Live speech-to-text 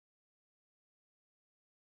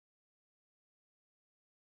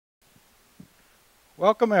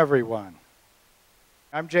Welcome, everyone.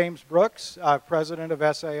 I'm James Brooks, president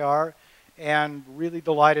of SAR, and really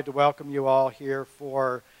delighted to welcome you all here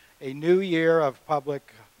for a new year of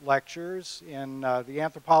public lectures in the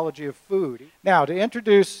anthropology of food. Now, to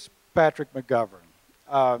introduce Patrick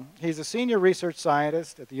McGovern. He's a senior research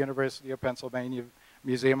scientist at the University of Pennsylvania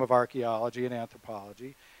Museum of Archaeology and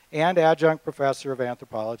Anthropology, and adjunct professor of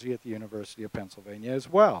anthropology at the University of Pennsylvania as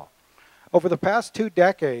well. Over the past 2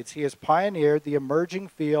 decades, he has pioneered the emerging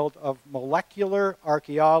field of molecular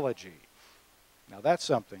archaeology. Now that's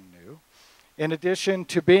something new. In addition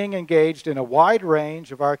to being engaged in a wide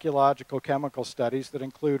range of archaeological chemical studies that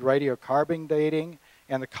include radiocarbon dating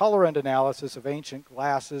and the colorant analysis of ancient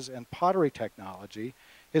glasses and pottery technology,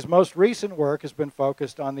 his most recent work has been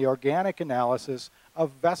focused on the organic analysis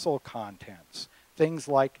of vessel contents, things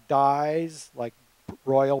like dyes, like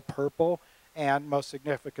royal purple, and most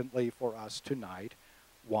significantly for us tonight,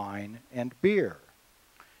 wine and beer.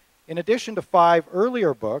 In addition to 5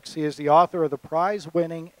 earlier books, he is the author of the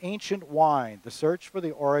prize-winning Ancient Wine, The Search for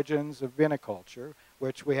the Origins of Viniculture,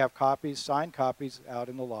 which we have copies, signed copies out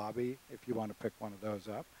in the lobby if you want to pick one of those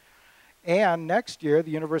up. And next year,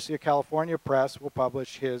 the University of California Press will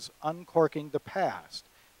publish his Uncorking the Past,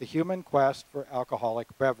 The Human Quest for Alcoholic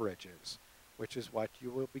Beverages, which is what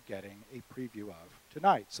you will be getting a preview of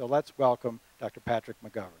tonight. So let's welcome Dr. Patrick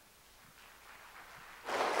McGovern.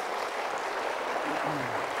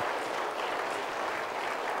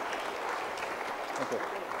 Okay.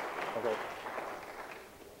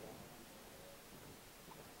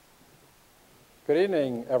 Good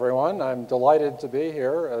evening, everyone. I'm delighted to be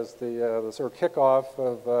here as the sort of kickoff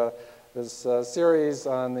of this series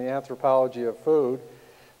on the anthropology of food.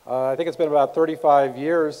 I think it's been about 35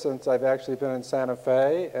 years since I've actually been in Santa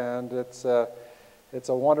Fe, and it's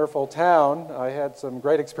a wonderful town. I had some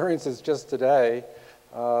great experiences just today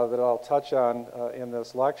that I'll touch on in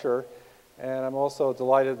this lecture. And I'm also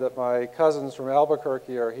delighted that my cousins from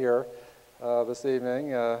Albuquerque are here this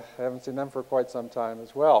evening. I haven't seen them for quite some time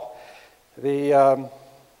as well. The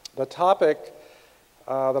topic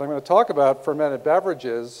that I'm going to talk about, fermented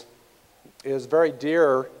beverages, is very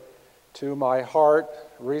dear to my heart,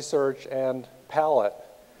 research, and palate.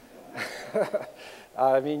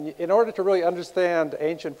 I mean, in order to really understand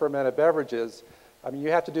ancient fermented beverages, I mean,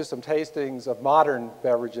 you have to do some tastings of modern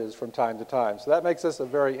beverages from time to time. So that makes this a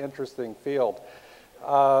very interesting field.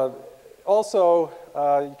 Also,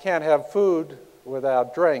 you can't have food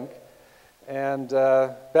without drink. And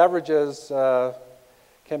beverages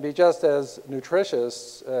can be just as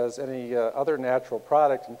nutritious as any other natural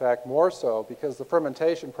product, in fact, more so, because the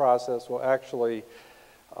fermentation process will actually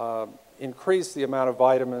increase the amount of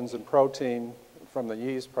vitamins and protein from the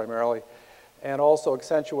yeast primarily, and also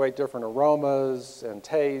accentuate different aromas and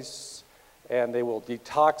tastes, and they will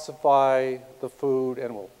detoxify the food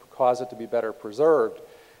and will cause it to be better preserved.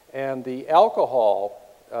 And the alcohol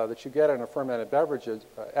that you get in a fermented beverage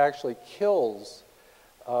actually kills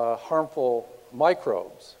harmful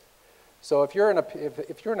microbes. So if you're in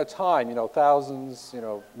a time, thousands,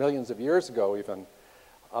 millions of years ago even,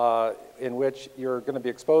 in which you're going to be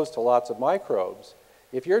exposed to lots of microbes,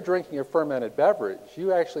 if you're drinking a fermented beverage,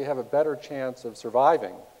 you actually have a better chance of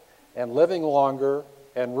surviving and living longer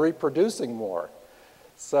and reproducing more.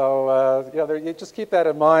 So you just keep that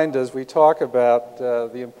in mind as we talk about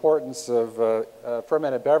the importance of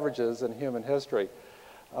fermented beverages in human history.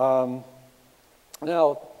 Now,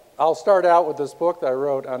 I'll start out with this book that I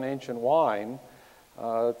wrote on ancient wine.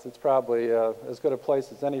 It's probably as good a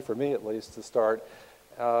place as any for me, at least, to start.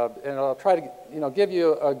 And I'll try to, give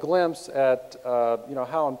you a glimpse at,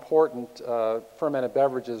 how important fermented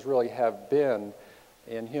beverages really have been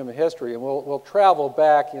in human history. And we'll travel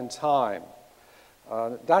back in time,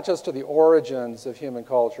 not just to the origins of human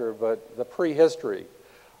culture, but the prehistory,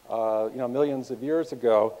 millions of years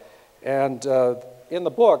ago. And in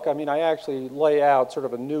the book, I actually lay out sort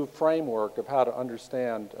of a new framework of how to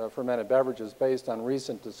understand fermented beverages based on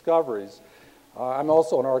recent discoveries. I'm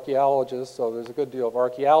also an archaeologist, so there's a good deal of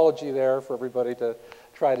archaeology there for everybody to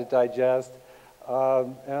try to digest.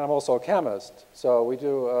 And I'm also a chemist, so we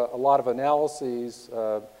do a lot of analyses,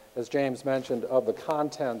 as James mentioned, of the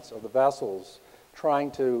contents of the vessels,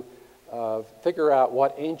 trying to figure out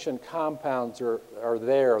what ancient compounds are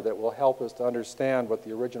there that will help us to understand what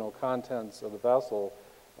the original contents of the vessel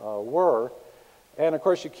were. And of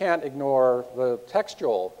course, you can't ignore the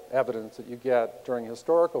textual evidence that you get during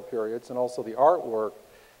historical periods and also the artwork.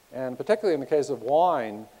 And particularly in the case of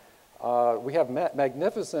wine, we have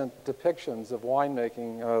magnificent depictions of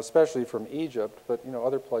winemaking, especially from Egypt, but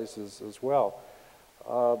other places as well.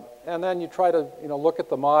 And then you try to look at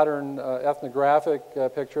the modern ethnographic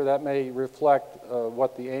picture that may reflect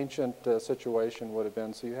what the ancient situation would have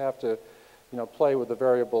been. So you have to play with the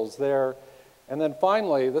variables there. And then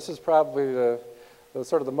finally, this is probably the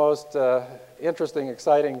sort of the most interesting,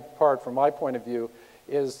 exciting part from my point of view,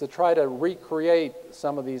 is to try to recreate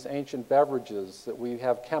some of these ancient beverages that we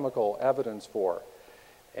have chemical evidence for.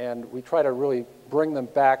 And we try to really bring them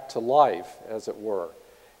back to life, as it were.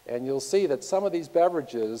 And you'll see that some of these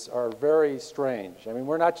beverages are very strange. I mean,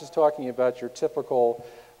 we're not just talking about your typical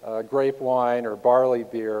grape wine or barley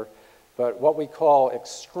beer, but what we call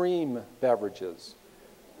extreme beverages.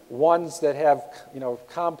 Ones that have,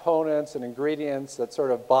 components and ingredients that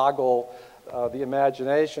sort of boggle the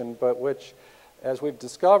imagination, but which, as we've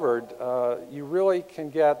discovered, you really can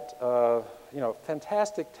get,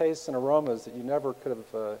 fantastic tastes and aromas that you never could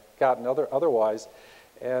have gotten otherwise.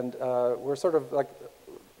 And we're sort of like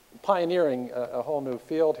pioneering a whole new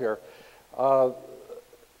field here.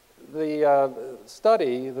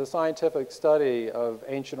 The scientific study of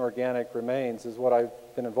ancient organic remains is what I've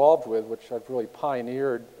been involved with, which I've really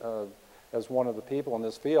pioneered as one of the people in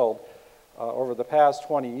this field over the past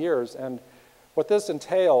 20 years. And what this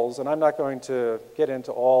entails, and I'm not going to get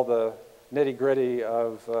into all the nitty-gritty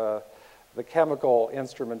of the chemical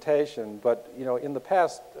instrumentation, but in the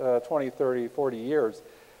past 20, 30, 40 years,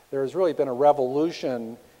 there has really been a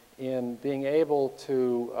revolution in being able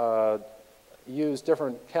to use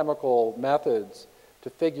different chemical methods to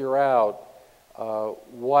figure out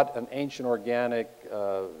what an ancient organic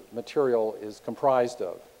material is comprised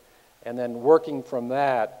of, and then working from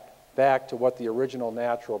that back to what the original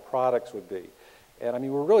natural products would be. And I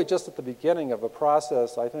mean, we're really just at the beginning of a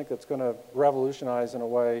process, I think, that's going to revolutionize, in a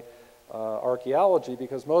way, archaeology,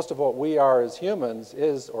 because most of what we are as humans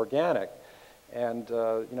is organic. And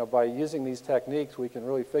by using these techniques, we can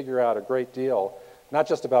really figure out a great deal, not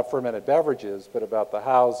just about fermented beverages, but about the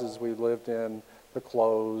houses we lived in, the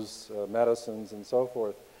clothes, medicines, and so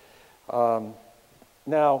forth.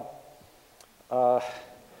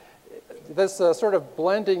 This sort of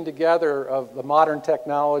blending together of the modern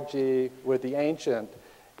technology with the ancient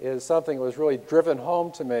is something that was really driven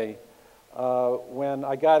home to me when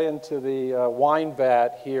I got into the wine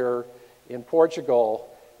vat here in Portugal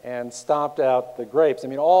and stomped out the grapes. I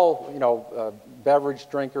mean, all beverage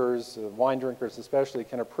drinkers, wine drinkers especially,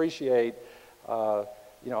 can appreciate how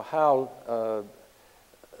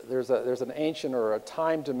there's an ancient or a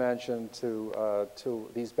time dimension to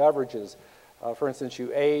these beverages. For instance,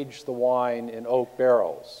 you age the wine in oak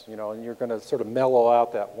barrels, and you're going to sort of mellow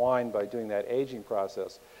out that wine by doing that aging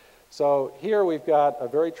process. So here we've got a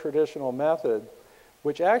very traditional method,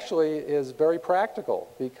 which actually is very practical,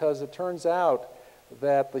 because it turns out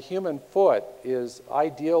that the human foot is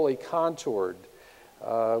ideally contoured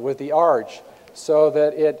with the arch so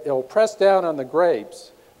that it'll press down on the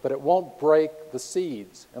grapes, but it won't break the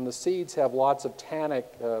seeds. And the seeds have lots of tannic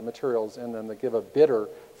materials in them that give a bitter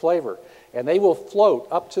flavor. And they will float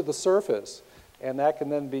up to the surface, and that can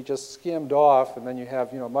then be just skimmed off, and then you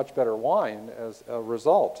have much better wine as a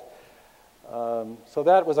result. So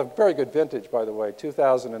that was a very good vintage, by the way,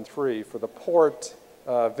 2003, for the port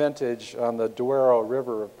vintage on the Douro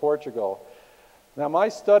River of Portugal. Now, my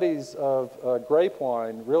studies of grape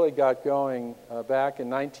wine really got going back in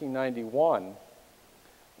 1991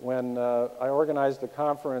 when I organized a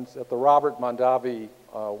conference at the Robert Mondavi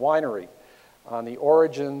Winery on the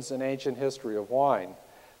origins and ancient history of wine.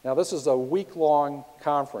 Now, this is a week-long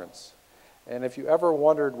conference, and if you ever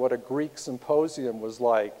wondered what a Greek symposium was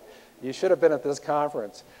like, you should have been at this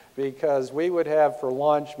conference, because we would have for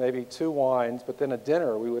lunch maybe 2 wines, but then at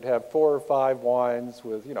dinner we would have 4 or 5 wines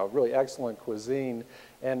with really excellent cuisine.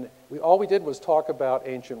 And all we did was talk about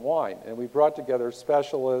ancient wine, and we brought together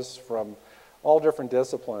specialists from all different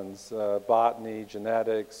disciplines, botany,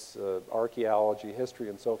 genetics, archaeology, history,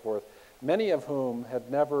 and so forth, many of whom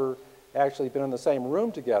had never actually been in the same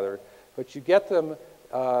room together, but you get them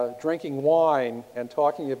drinking wine and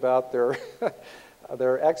talking about their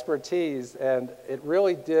their expertise, and it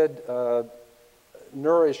really did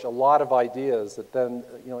nourish a lot of ideas that then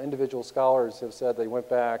individual scholars have said they went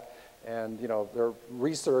back and their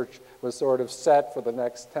research was sort of set for the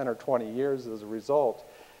next 10 or 20 years as a result.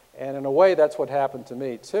 And in a way, that's what happened to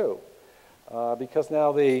me too, because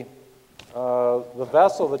now the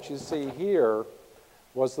vessel that you see here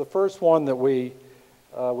was the first one that we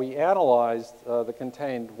analyzed that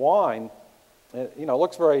contained wine. It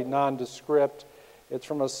looks very nondescript. It's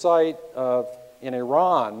from a site in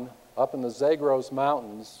Iran, up in the Zagros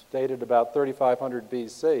Mountains, dated about 3500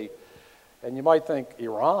 BC. And you might think,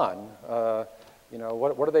 Iran? You know,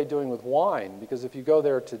 what are they doing with wine? Because if you go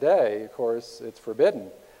there today, of course, it's forbidden.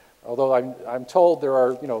 Although I'm told there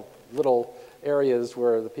are, you know, little areas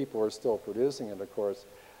where the people are still producing it, of course.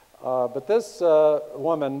 But this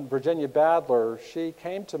woman, Virginia Badler, she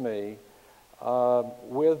came to me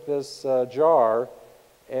with this jar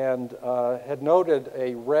and had noted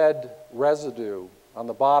a red residue on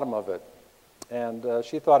the bottom of it. And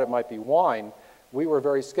she thought it might be wine. We were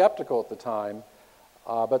very skeptical at the time,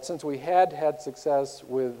 but since we had had success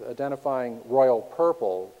with identifying royal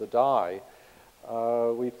purple, the dye,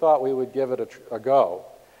 we thought we would give it a go.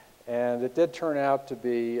 And it did turn out to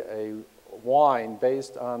be a wine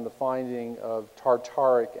based on the finding of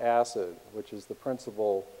tartaric acid, which is the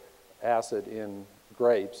principal acid in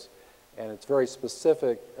grapes. And it's very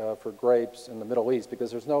specific for grapes in the Middle East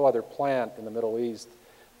because there's no other plant in the Middle East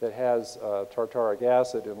that has tartaric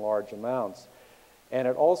acid in large amounts. And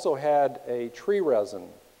it also had a tree resin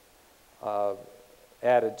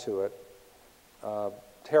added to it,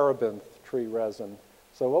 terebinth tree resin.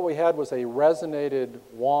 So what we had was a resinated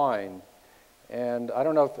wine. And I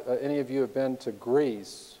don't know if any of you have been to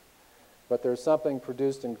Greece, but there's something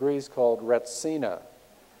produced in Greece called retsina.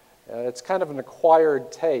 It's kind of an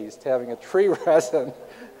acquired taste, having a tree resin.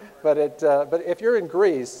 But if you're in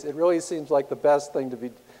Greece, it really seems like the best thing to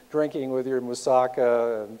be drinking with your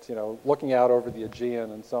moussaka and, you know, looking out over the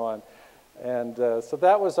Aegean and so on. And so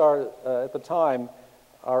that was our, at the time,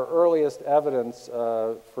 our earliest evidence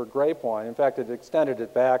for grape wine. In fact, it extended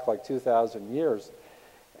it back like 2,000 years.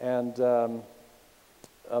 And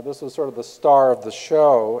this was sort of the star of the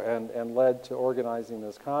show and led to organizing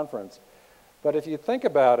this conference. But if you think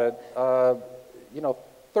about it, you know,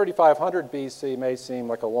 3,500 BC may seem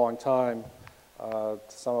like a long time to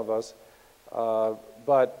some of us.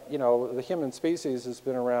 But, you know, the human species has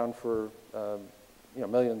been around for, you know,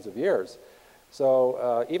 millions of years.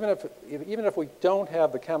 So even if we don't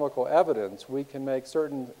have the chemical evidence, we can make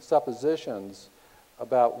certain suppositions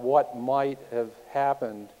about what might have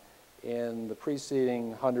happened in the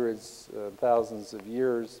preceding hundreds, thousands of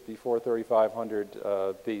years before 3,500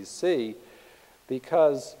 BC,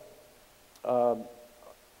 because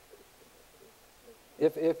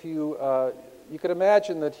if you could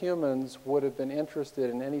imagine that humans would have been interested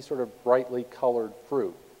in any sort of brightly colored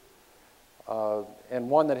fruit, and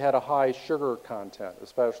one that had a high sugar content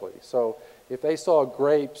especially. So if they saw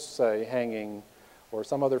grapes, say, hanging, or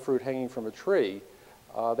some other fruit hanging from a tree,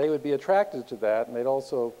 they would be attracted to that, and they'd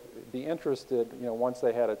also be interested, you know, once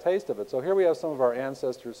they had a taste of it. So here we have some of our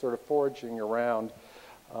ancestors sort of foraging around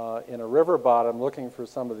in a river bottom looking for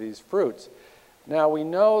some of these fruits. Now we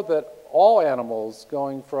know that all animals,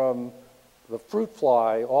 going from the fruit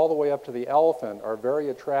fly all the way up to the elephant, are very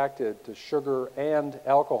attracted to sugar and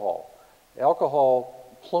alcohol.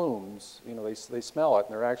 Alcohol plumes, you know, they smell it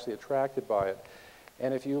and they're actually attracted by it.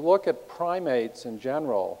 And if you look at primates in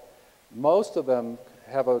general, most of them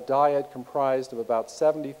have a diet comprised of about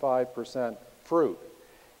 75% fruit.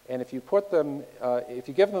 And if you put them, if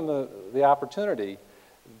you give them the opportunity,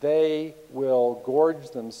 they will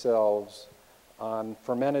gorge themselves on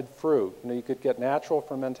fermented fruit. You know, you could get natural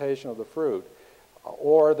fermentation of the fruit,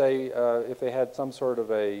 or they, if they had some sort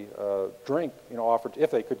of a drink, you know, offered,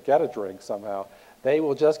 if they could get a drink somehow, they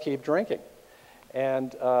will just keep drinking.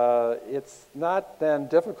 And it's not then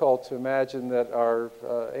difficult to imagine that our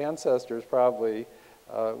ancestors probably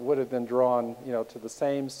would have been drawn, you know, to the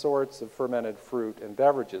same sorts of fermented fruit and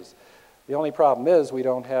beverages. The only problem is we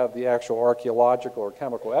don't have the actual archaeological or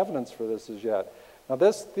chemical evidence for this as yet. Now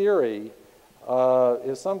this theory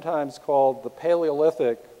is sometimes called the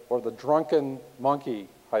Paleolithic or the drunken monkey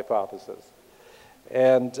hypothesis.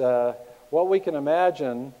 And what we can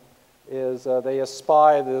imagine is they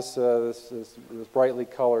espy this brightly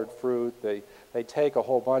colored fruit. They take a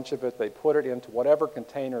whole bunch of it, they put it into whatever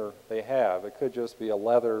container they have. It could just be a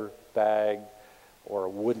leather bag or a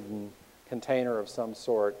wooden container of some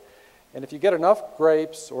sort. And if you get enough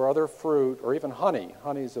grapes or other fruit, or even honey,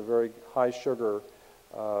 honey is a very high sugar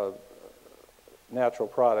natural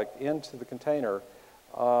product, into the container,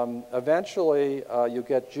 eventually you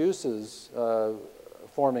get juices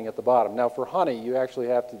forming at the bottom. Now for honey, you actually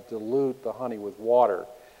have to dilute the honey with water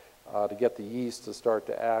to get the yeast to start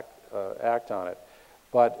to act on it.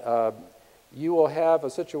 But you will have a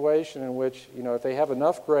situation in which, you know, if they have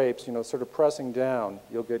enough grapes, you know, sort of pressing down,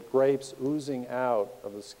 you'll get grapes oozing out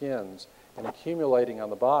of the skins and accumulating on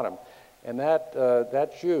the bottom. And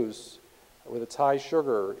that juice, with its high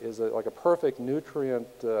sugar, is like a perfect nutrient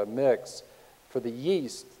mix for the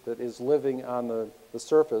yeast that is living on the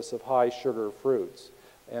surface of high sugar fruits.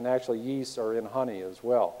 And actually yeasts are in honey as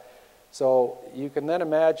well. So you can then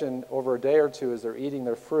imagine over a day or two as they're eating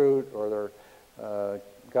their fruit or they're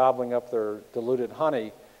gobbling up their diluted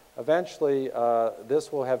honey, eventually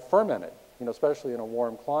this will have fermented, especially in a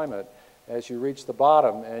warm climate. As you reach the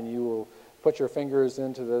bottom and you will put your fingers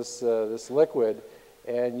into this liquid,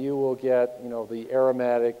 and you will get the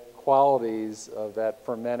aromatic qualities of that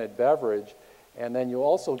fermented beverage, and then you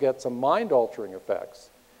also get some mind-altering effects.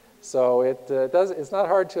 So it's not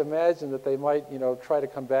hard to imagine that they might try to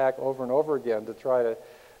come back over and over again to try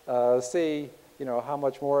to see how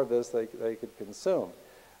much more of this they could consume.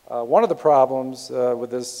 One of the problems with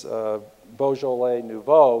this Beaujolais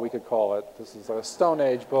Nouveau, we could call it, this is a Stone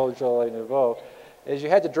Age Beaujolais Nouveau, is you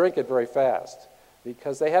had to drink it very fast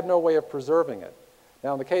because they had no way of preserving it.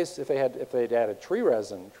 Now in the case, if they'd added tree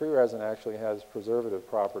resin actually has preservative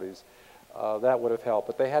properties, that would have helped.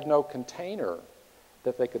 But they had no container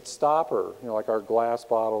that they could stopper, like our glass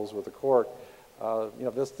bottles with a cork.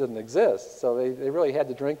 This didn't exist. So they really had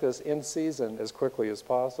to drink this in season as quickly as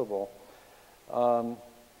possible.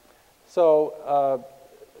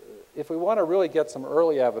 If we want to really get some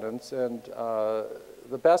early evidence, and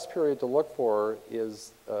the best period to look for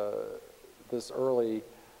is this early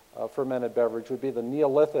fermented beverage would be the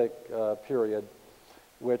Neolithic period,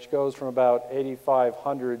 which goes from about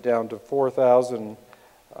 8,500 down to 4,000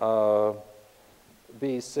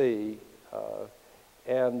 BC.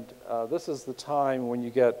 This is the time when you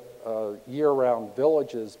get year-round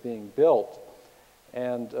villages being built.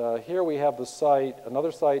 And here we have the site,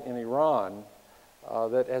 another site in Iran,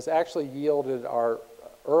 that has actually yielded our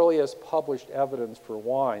earliest published evidence for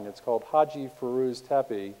wine. It's called Haji Firuz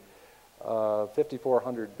Tepe,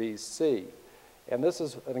 5400 BC. And this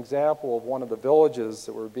is an example of one of the villages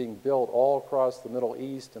that were being built all across the Middle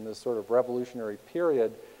East in this sort of revolutionary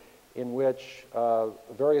period in which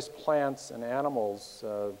various plants and animals,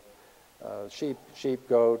 sheep,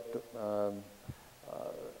 goat,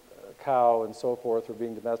 cow, and so forth, were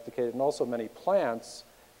being domesticated, and also many plants,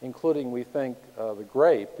 including, we think, the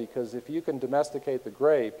grape, because if you can domesticate the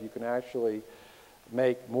grape, you can actually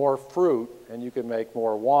make more fruit and you can make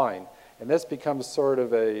more wine. And this becomes sort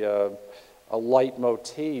of a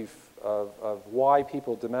leitmotif of why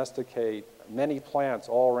people domesticate many plants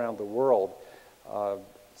all around the world,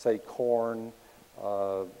 say corn,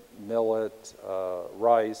 millet,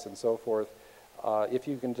 rice, and so forth. If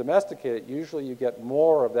you can domesticate it, usually you get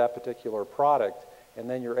more of that particular product, and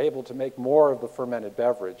then you're able to make more of the fermented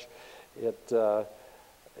beverage. It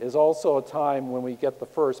is also a time when we get the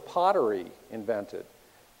first pottery invented.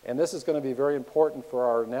 And this is going to be very important for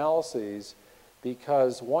our analyses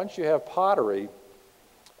because once you have pottery,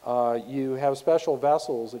 you have special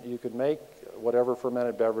vessels that you can make whatever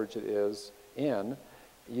fermented beverage it is in.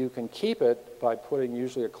 You can keep it by putting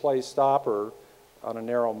usually a clay stopper on a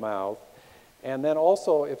narrow mouth. And then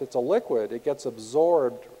also, if it's a liquid, it gets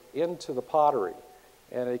absorbed into the pottery,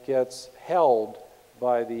 and it gets held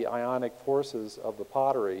by the ionic forces of the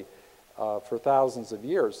pottery for thousands of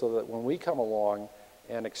years, so that when we come along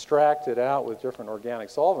and extract it out with different organic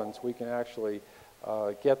solvents, we can actually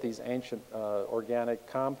get these ancient organic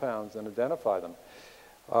compounds and identify them.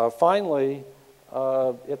 Finally,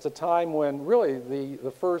 it's a time when really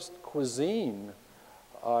the first cuisine,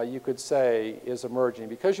 you could say, is emerging.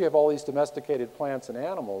 Because you have all these domesticated plants and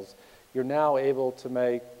animals, you're now able to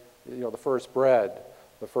make the first bread,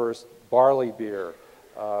 the first barley beer,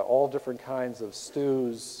 all different kinds of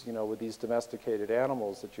stews with these domesticated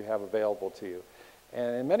animals that you have available to you.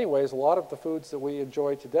 And in many ways, a lot of the foods that we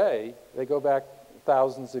enjoy today, they go back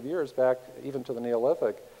thousands of years, back even to the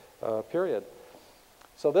Neolithic period.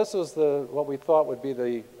 So this is what we thought would be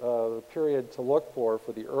the period to look for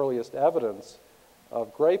the earliest evidence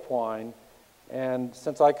of grape wine. And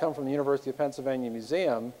since I come from the University of Pennsylvania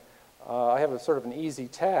Museum, I have a sort of an easy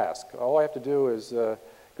task. All I have to do is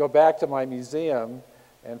go back to my museum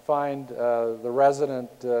and find the resident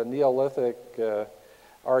Neolithic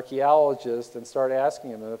archaeologist and start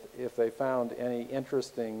asking them if they found any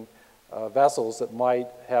interesting vessels that might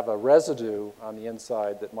have a residue on the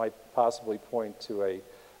inside that might possibly point to a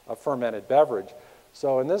fermented beverage.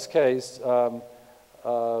 So in this case,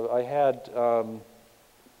 I had, I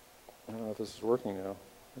don't know if this is working now.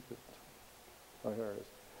 Oh, here it is.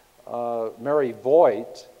 Mary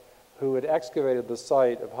Voigt, who had excavated the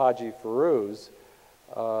site of Haji Firuz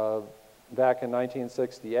back in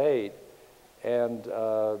 1968, and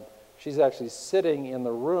she's actually sitting in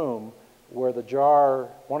the room where the jar,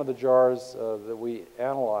 one of the jars that we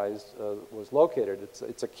analyzed was located.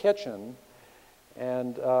 It's a kitchen,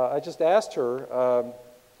 and I just asked her,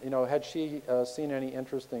 had she seen any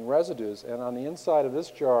interesting residues? And on the inside of this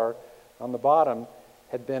jar, on the bottom,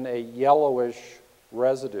 had been a yellowish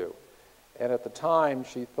residue. And at the time,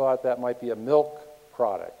 she thought that might be a milk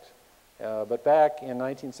product. But back in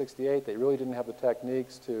 1968, they really didn't have the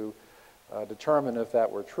techniques to determine if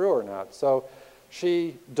that were true or not. So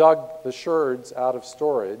she dug the sherds out of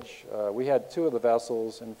storage. We had 2 of the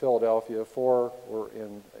vessels in Philadelphia, 4 were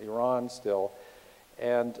in Iran still.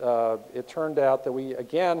 And it turned out that we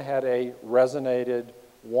again had a resinated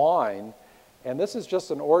wine. And this is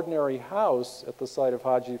just an ordinary house at the site of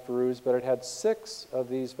Haji Firuz, but it had 6 of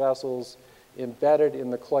these vessels embedded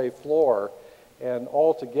in the clay floor. And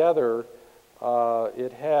altogether,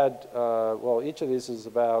 it had, well, each of these is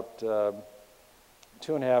about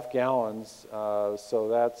 2.5 gallons, so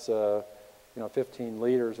that's 15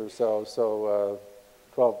 liters or so, so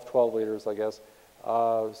 12 liters, I guess.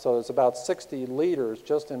 So it's about 60 liters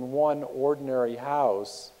just in one ordinary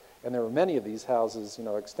house, and there were many of these houses,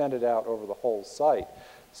 extended out over the whole site.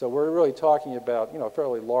 So we're really talking about, a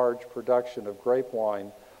fairly large production of grape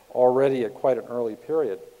wine already at quite an early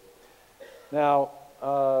period. Now,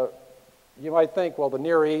 you might think, well, the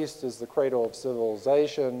Near East is the cradle of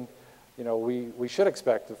civilization. We should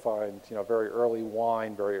expect to find, very early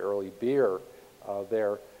wine, very early beer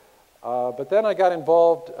there. But then I got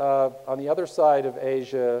involved on the other side of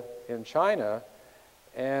Asia in China,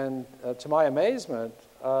 and to my amazement,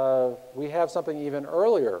 we have something even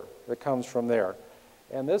earlier that comes from there.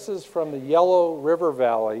 And this is from the Yellow River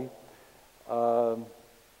Valley,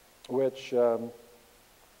 which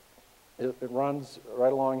it runs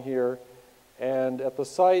right along here. And at the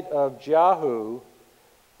site of Jiahu,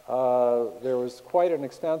 there was quite an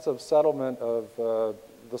extensive settlement of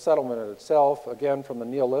the settlement itself, again from the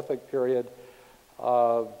Neolithic period,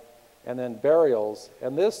 and then burials.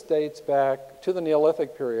 And this dates back to the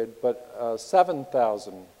Neolithic period, but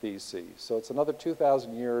 7,000 BC. So it's another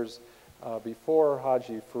 2,000 years before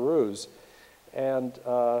Haji Firuz. And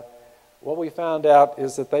what we found out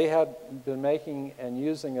is that they had been making and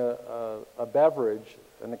using a beverage,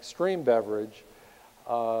 an extreme beverage.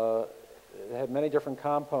 It had many different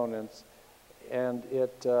components, and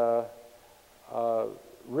it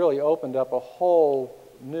really opened up a whole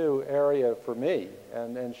new area for me,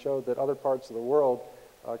 and showed that other parts of the world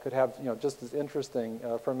could have just as interesting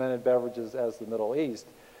fermented beverages as the Middle East.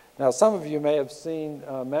 Now, some of you may have seen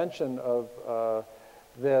mention of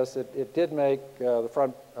this. It did make the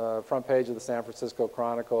front page of the San Francisco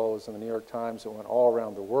Chronicle. It was in the New York Times. It went all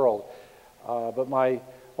around the world. But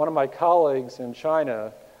one of my colleagues in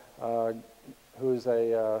China, who's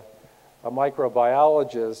a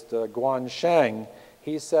microbiologist, Guan Sheng,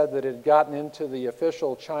 he said that it had gotten into the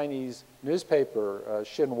official Chinese newspaper,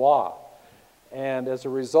 Xinhua. And as a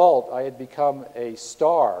result, I had become a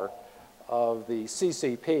star of the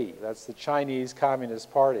CCP. That's the Chinese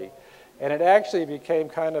Communist Party. And it actually became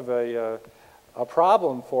kind of a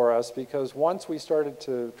problem for us, because once we started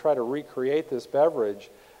to try to recreate this beverage,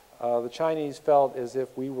 the Chinese felt as if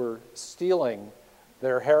we were stealing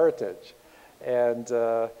their heritage. And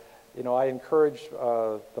I encouraged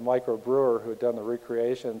the microbrewer who had done the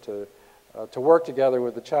recreation to work together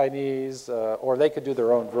with the Chinese, or they could do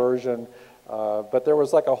their own version. But there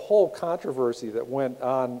was like a whole controversy that went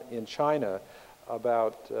on in China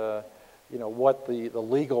about what the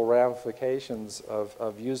legal ramifications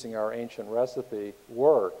of using our ancient recipe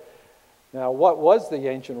were. Now, what was the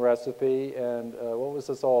ancient recipe, and what was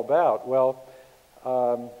this all about? Well,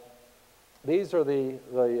 these are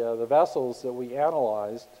the vessels that we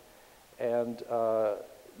analyzed, and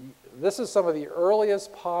this is some of the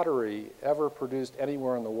earliest pottery ever produced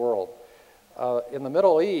anywhere in the world. In the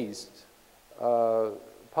Middle East,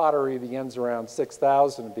 pottery begins around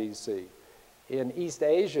 6,000 BC. In East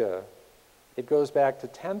Asia, it goes back to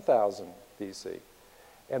 10,000 BC.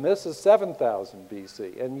 And this is 7,000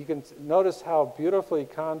 BC. And you can notice how beautifully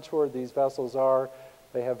contoured these vessels are.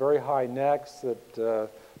 They have very high necks that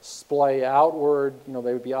splay outward.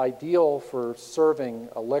 They would be ideal for serving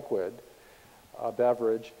a liquid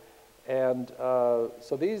beverage. And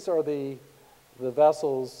so these are the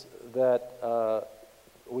vessels that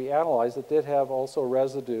we analyzed that did have also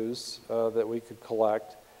residues that we could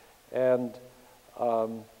collect. And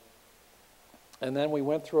then we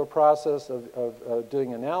went through a process of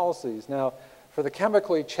doing analyses. Now, for the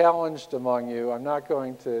chemically challenged among you, I'm not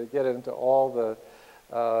going to get into all the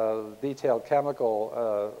detailed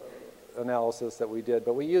chemical analysis that we did,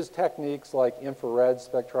 but we used techniques like infrared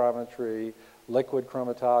spectrometry, liquid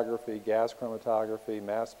chromatography, gas chromatography,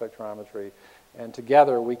 mass spectrometry, and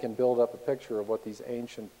together we can build up a picture of what these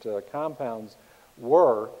ancient compounds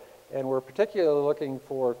were. And we're particularly looking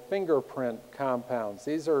for fingerprint compounds.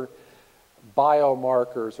 These are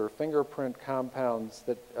biomarkers or fingerprint compounds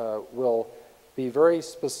that will be very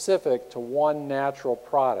specific to one natural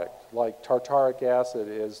product, like tartaric acid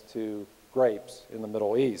is to grapes in the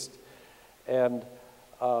Middle East. And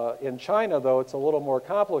in China, though, it's a little more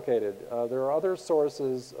complicated. There are other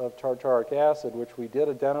sources of tartaric acid, which we did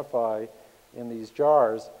identify in these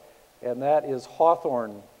jars, and that is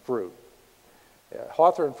hawthorn fruit.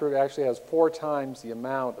 Hawthorn fruit actually has 4 times the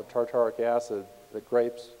amount of tartaric acid that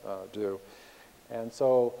grapes do. And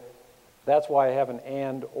so that's why I have an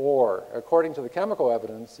and or. According to the chemical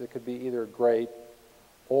evidence, it could be either grape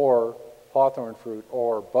or hawthorn fruit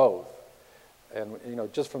or both. And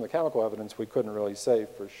just from the chemical evidence, we couldn't really say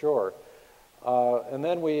for sure. And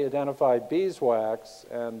then we identified beeswax,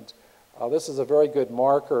 and this is a very good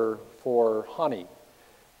marker for honey,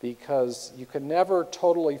 because you can never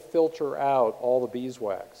totally filter out all the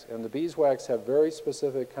beeswax. And the beeswax have very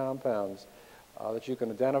specific compounds that you can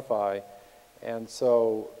identify. And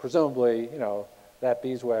so presumably, that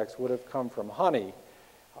beeswax would have come from honey,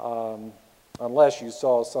 unless you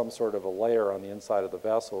saw some sort of a layer on the inside of the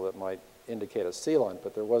vessel that might indicate a sealant,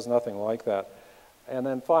 but there was nothing like that. And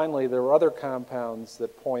then finally, there were other compounds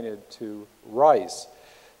that pointed to rice.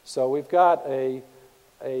 So we've got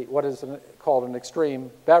what is called an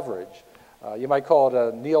extreme beverage. You might call it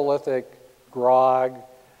a Neolithic grog.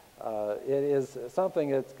 It is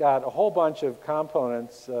something that's got a whole bunch of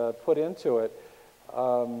components put into it.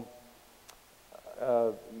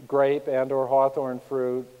 Grape and or hawthorn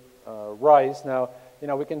fruit, rice. Now,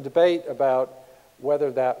 we can debate about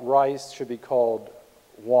whether that rice should be called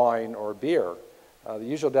wine or beer. The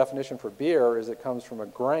usual definition for beer is it comes from a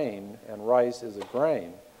grain, and rice is a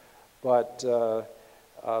grain. But the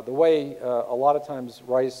way a lot of times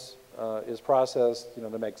rice is processed,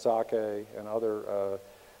 to make sake and other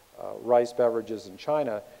rice beverages in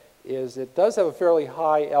China, is it does have a fairly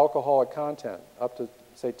high alcoholic content, up to,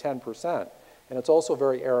 say, 10%. And it's also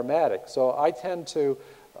very aromatic. So I tend to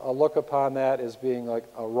look upon that as being like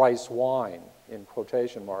a rice wine, in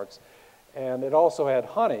quotation marks. And it also had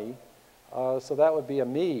honey, so that would be a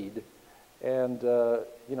mead. And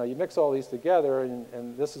you mix all these together,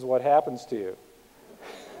 and this is what happens to you.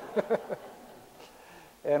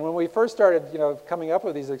 And when we first started, coming up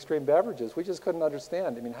with these extreme beverages, we just couldn't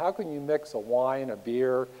understand. I mean, how can you mix a wine, a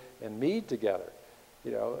beer, and mead together?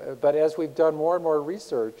 But as we've done more and more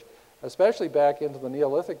research, especially back into the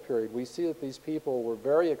Neolithic period, we see that these people were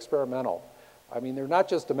very experimental. I mean, they're not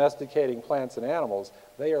just domesticating plants and animals.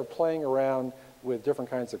 They are playing around with different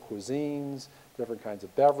kinds of cuisines, different kinds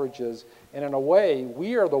of beverages. And in a way,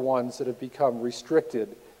 we are the ones that have become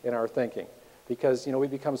restricted in our thinking, because we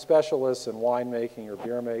become specialists in winemaking or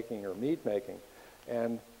beer making or mead making.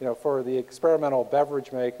 And for the experimental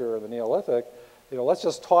beverage maker of the Neolithic, let's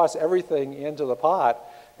just toss everything into the pot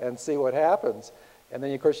and see what happens. And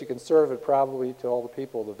then, of course, you can serve it probably to all the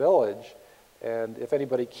people of the village. And if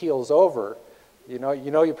anybody keels over,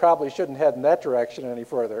 you probably shouldn't head in that direction any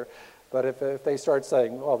further. But if they start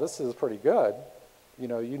saying, well, this is pretty good,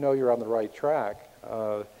 you're on the right track.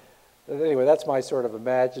 Anyway, that's my sort of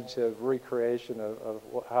imaginative recreation of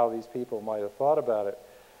how these people might have thought about it.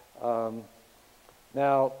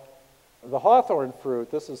 Now, the hawthorn fruit,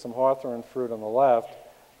 this is some hawthorn fruit on the left,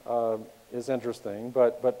 is interesting,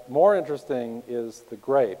 but more interesting is the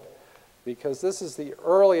grape, because this is the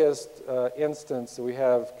earliest instance that we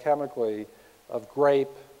have chemically of grape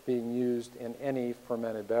being used in any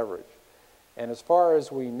fermented beverage. And as far as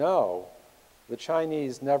we know, the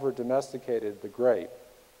Chinese never domesticated the grape.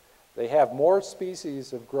 They have more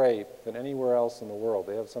species of grape than anywhere else in the world.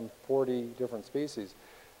 They have some 40 different species.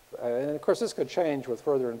 And of course, this could change with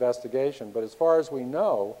further investigation, but as far as we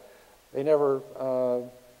know, they never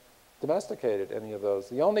domesticated any of those.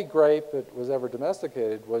 The only grape that was ever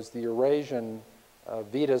domesticated was the Eurasian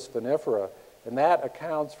Vitis vinifera, and that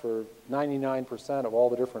accounts for 99% of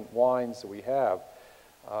all the different wines that we have,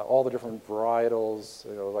 all the different varietals,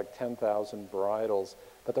 like 10,000 varietals,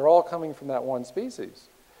 but they're all coming from that one species.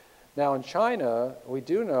 Now in China, we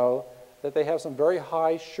do know that they have some very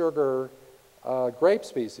high sugar grape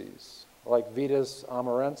species, like Vitis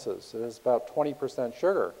amurensis. It has about 20%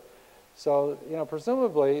 sugar. So,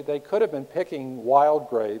 presumably they could have been picking wild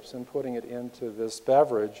grapes and putting it into this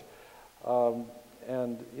beverage.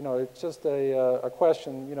 It's just a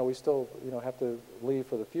question, we still, have to leave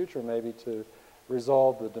for the future maybe to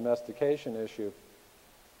resolve the domestication issue.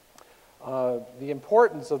 The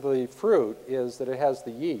importance of the fruit is that it has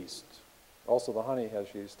the yeast. Also, the honey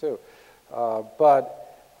has yeast too.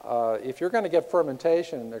 If you're going to get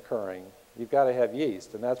fermentation occurring, you've got to have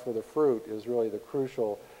yeast, and that's where the fruit is really the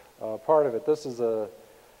crucial part of it. This is a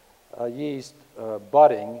yeast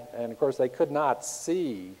budding, and of course they could not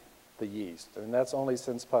see the yeast, and that's only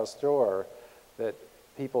since Pasteur that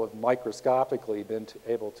people have microscopically been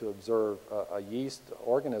able to observe a yeast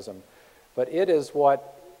organism. But it is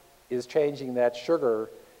what is changing that sugar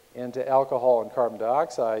into alcohol and carbon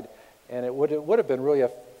dioxide. And it would have been really a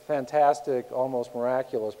fantastic, almost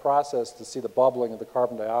miraculous process to see the bubbling of the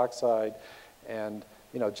carbon dioxide and,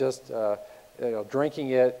 just drinking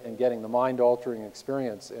it and getting the mind-altering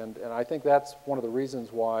experience. And I think that's one of the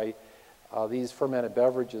reasons why these fermented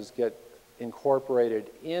beverages get incorporated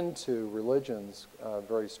into religions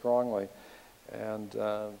very strongly. And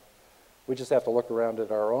we just have to look around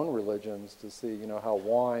at our own religions to see, how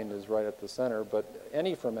wine is right at the center. But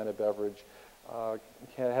any fermented beverage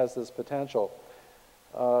has this potential.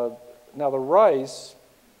 Now the rice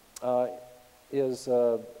is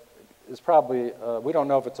probably, we don't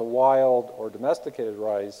know if it's a wild or domesticated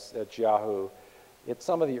rice at Jiahu. It's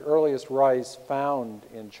some of the earliest rice found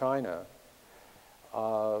in China.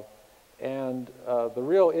 And the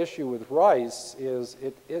real issue with rice is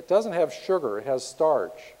it doesn't have sugar, it has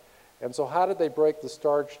starch. And so how did they break the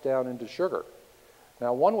starch down into sugar?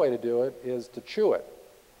 Now one way to do it is to chew it.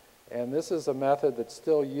 And this is a method that's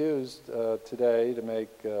still used today to make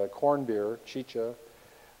corn beer, chicha.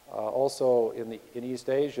 Also in East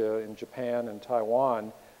Asia, in Japan and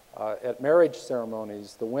Taiwan, at marriage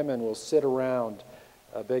ceremonies, the women will sit around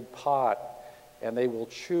a big pot and they will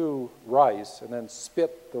chew rice and then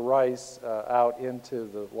spit the rice out into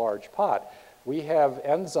the large pot. We have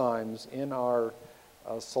enzymes in our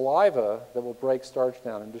saliva that will break starch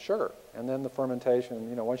down into sugar. And then the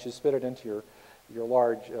fermentation, once you spit it into your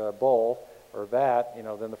large bowl or vat,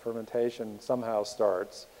 then the fermentation somehow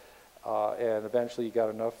starts. And eventually you got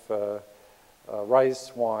enough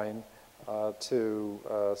rice wine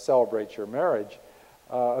to celebrate your marriage.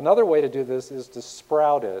 Another way to do this is to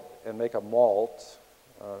sprout it and make a malt.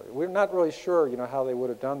 We're not really sure, how they would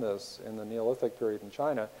have done this in the Neolithic period in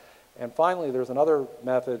China. And finally, there's another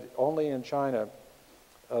method only in China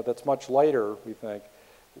that's much later, we think,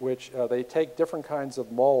 which they take different kinds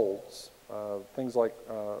of molds, things like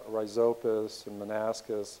rhizopus and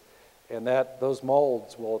monascus, and those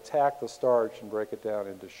molds will attack the starch and break it down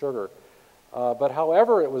into sugar. But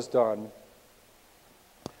however it was done,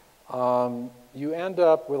 you end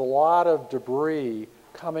up with a lot of debris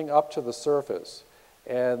coming up to the surface.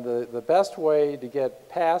 And the best way to get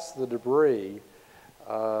past the debris,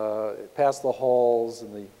 past the holes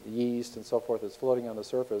and the yeast and so forth that's floating on the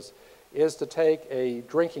surface, is to take a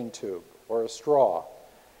drinking tube or a straw.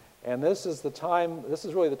 And this is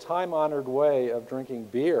really the time-honored way of drinking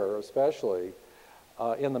beer, especially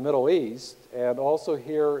in the Middle East, and also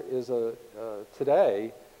here is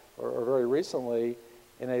today, or very recently,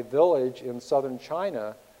 in a village in southern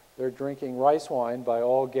China, they're drinking rice wine by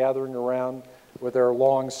all gathering around with their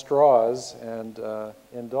long straws and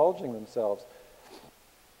indulging themselves.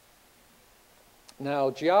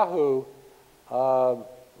 Now, Jiahu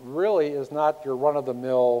really is not your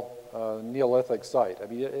run-of-the-mill Neolithic site. I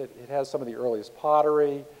mean, it has some of the earliest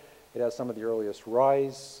pottery, it has some of the earliest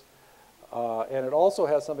rice, and it also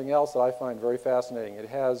has something else that I find very fascinating. It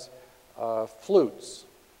has flutes.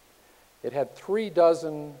 It had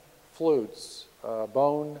 36 flutes,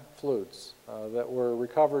 bone flutes, that were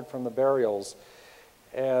recovered from the burials.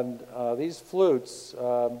 And these flutes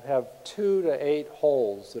have 2 to 8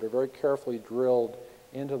 holes that are very carefully drilled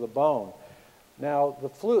into the bone. Now,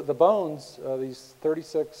 the bones, these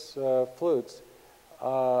 36 flutes, they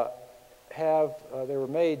were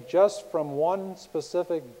made just from one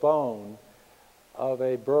specific bone of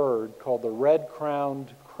a bird called the red-crowned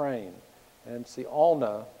crane. And it's the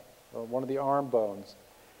ulna, one of the arm bones.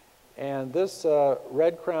 And this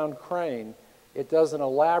red-crowned crane, it does an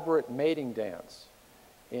elaborate mating dance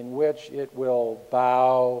in which it will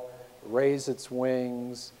bow, raise its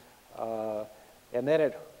wings, and then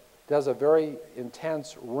it does a very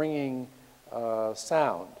intense ringing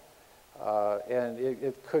sound. And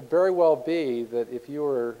it could very well be that if you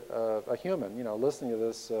were a human, listening to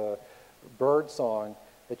this bird song,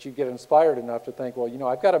 that you get inspired enough to think, well,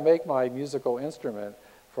 I've got to make my musical instrument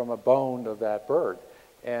from a bone of that bird.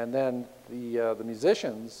 And then the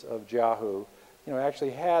musicians of Jiahu,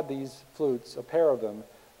 actually had these flutes, a pair of them,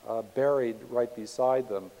 buried right beside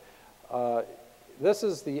them. This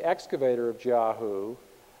is the excavator of Jiahu,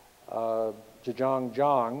 Zhejiang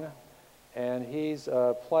Zhang, and he's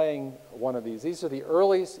playing one of these. These are the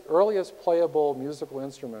earliest playable musical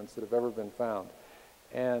instruments that have ever been found.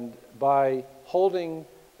 And by holding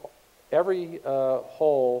every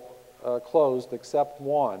hole closed except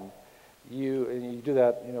one, and you do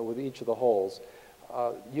that with each of the holes,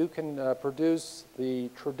 you can produce the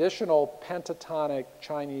traditional pentatonic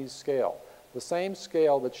Chinese scale, the same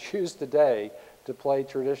scale that's used today to play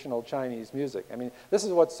traditional Chinese music. I mean, this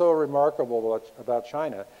is what's so remarkable about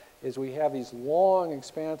China, is we have these long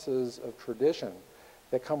expanses of tradition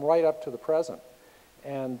that come right up to the present.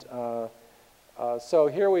 And so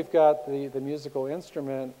here we've got the musical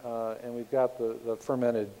instrument, and we've got the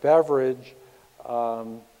fermented beverage.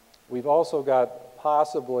 We've also got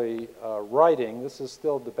possibly writing. This is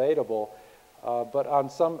still debatable, but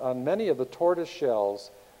on many of the tortoise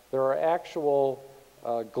shells, there are actual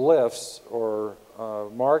glyphs or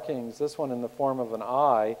markings, this one in the form of an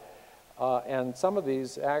eye, and some of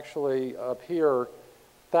these actually appear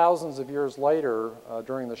thousands of years later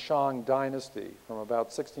during the Shang dynasty, from about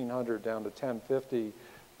 1600 down to 1050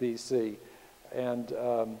 BC. And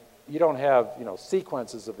you don't have,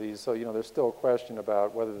 sequences of these, so, there's still a question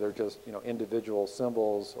about whether they're just, individual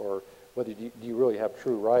symbols, or whether do you really have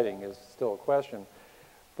true writing is still a question.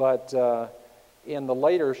 But in the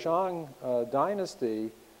later Shang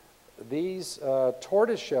dynasty, these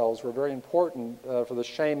tortoise shells were very important for the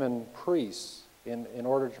shaman priests in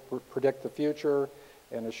order to predict the future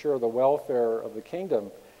and assure the welfare of the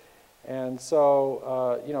kingdom. And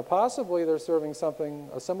so, possibly they're serving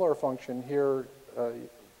a similar function here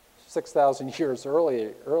 6,000 years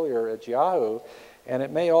earlier at Jiahu, and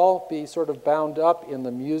it may all be sort of bound up in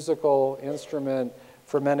the musical instrument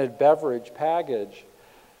fermented beverage package.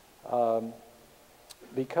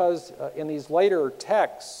 Because in these later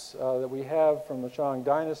texts that we have from the Shang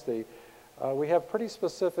dynasty, we have pretty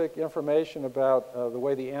specific information about the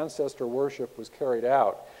way the ancestor worship was carried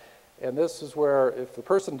out. And this is where, if the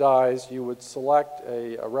person dies, you would select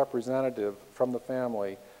a representative from the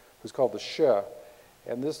family who's called the shi.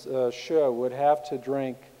 And this shi would have to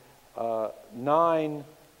drink 9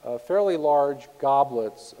 fairly large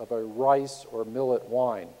goblets of a rice or millet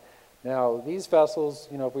wine. Now, these vessels,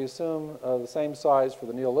 if we assume the same size for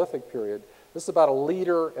the Neolithic period, this is about 1.5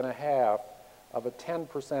 liters of a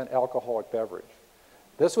 10% alcoholic beverage.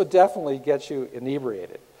 This would definitely get you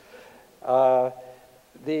inebriated. But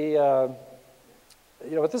this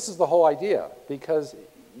is the whole idea, because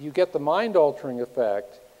you get the mind-altering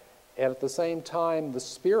effect, and at the same time, the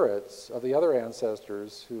spirits of the other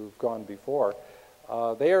ancestors who've gone before,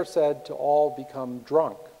 they are said to all become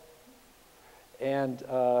drunk. And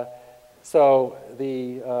so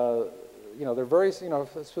they're very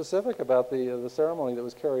specific about the ceremony that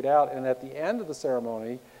was carried out, and at the end of the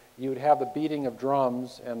ceremony, you would have the beating of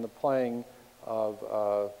drums and the playing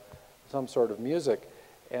of some sort of music.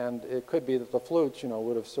 And it could be that the flutes,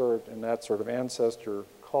 would have served in that sort of ancestor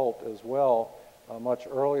cult as well, much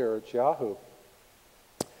earlier at Jiahu.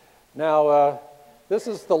 Now, this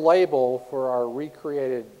is the label for our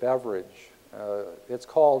recreated beverage. It's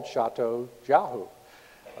called Chateau Jiahu,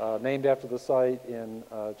 named after the site in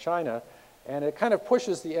China. And it kind of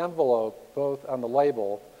pushes the envelope both on the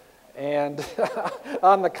label and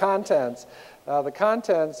on the contents.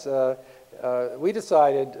 We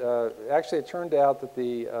decided, actually it turned out that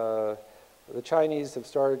the Chinese have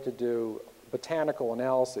started to do botanical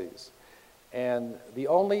analyses. And the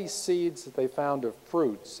only seeds that they found of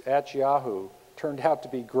fruits at Jiahu turned out to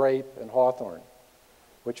be grape and hawthorn,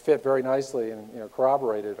 which fit very nicely and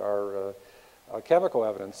corroborated our chemical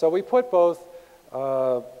evidence. So we put both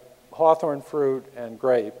hawthorn fruit and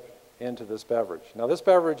grape into this beverage. Now, this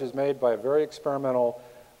beverage is made by a very experimental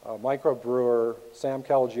microbrewer, Sam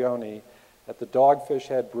Calagione, at the Dogfish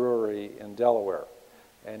Head Brewery in Delaware.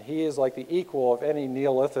 And he is like the equal of any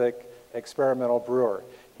Neolithic experimental brewer.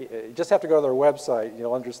 You just have to go to their website and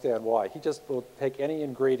you'll understand why. He just will take any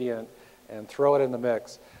ingredient and throw it in the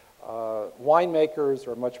mix. Winemakers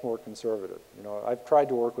are much more conservative. I've tried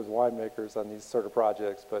to work with winemakers on these sort of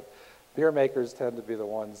projects, but beer makers tend to be the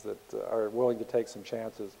ones that are willing to take some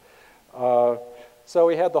chances. So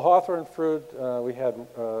we had the hawthorn fruit, we had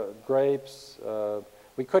grapes.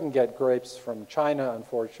 We couldn't get grapes from China,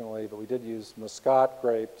 unfortunately, but we did use Muscat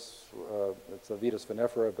grapes. It's a Vitis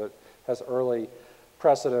vinifera, but has early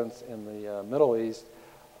precedence in the Middle East.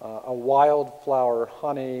 A wildflower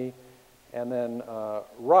honey, and then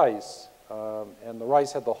rice. And the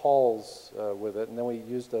rice had the hulls with it, and then we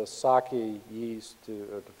used a sake yeast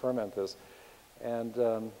to ferment this. And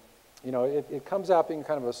it comes out being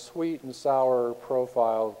kind of a sweet and sour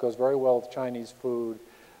profile. It goes very well with Chinese food.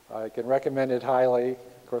 I can recommend it highly.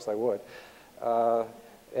 Of course, I would.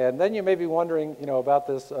 And then you may be wondering, about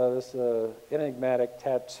this enigmatic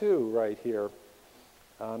tattoo right here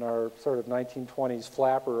on our sort of 1920s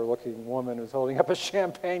flapper-looking woman who's holding up a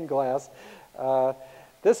champagne glass.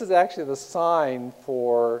 This is actually the sign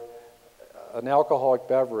for an alcoholic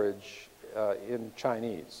beverage in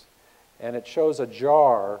Chinese. And it shows a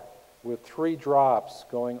jar with 3 drops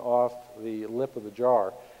going off the lip of the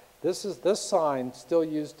jar. This sign, still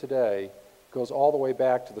used today, goes all the way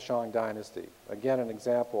back to the Shang dynasty. Again, an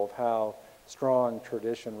example of how strong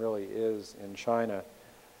tradition really is in China.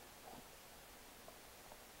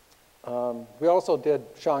 We also did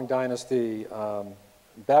Shang Dynasty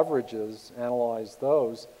beverages, analyzed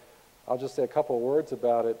those. I'll just say a couple of words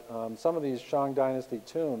about it. Some of these Shang Dynasty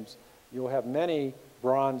tombs, you'll have many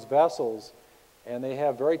bronze vessels, and they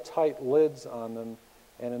have very tight lids on them.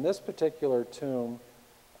 And in this particular tomb,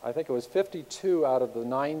 I think it was 52 out of the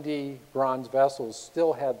 90 bronze vessels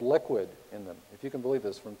still had liquid in them. If you can believe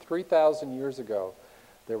this, from 3,000 years ago,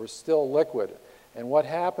 there was still liquid. And what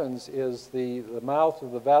happens is the mouth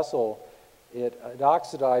of the vessel, it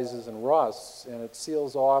oxidizes and rusts, and it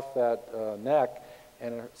seals off that neck,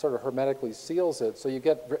 and it sort of hermetically seals it. So you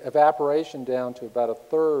get evaporation down to about a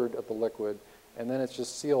third of the liquid, and then it's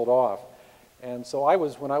just sealed off. And so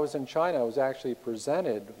when I was in China, I was actually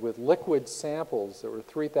presented with liquid samples that were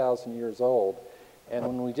 3,000 years old. And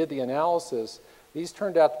when we did the analysis, these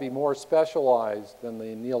turned out to be more specialized than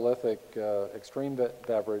the Neolithic extreme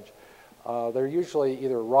beverage. They're usually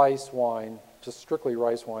either rice wine, just strictly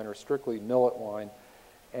rice wine, or strictly millet wine.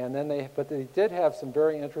 And then but they did have some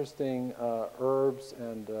very interesting herbs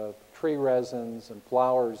and tree resins and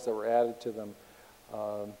flowers that were added to them.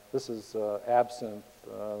 This is absinthe.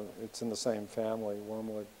 It's in the same family,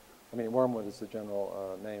 wormwood. I mean, wormwood is the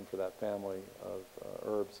general name for that family of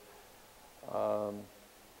herbs.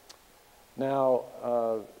 Now,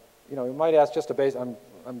 you know, you might ask just a base. I'm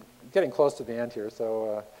getting close to the end here,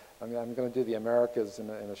 so I'm going to do the Americas in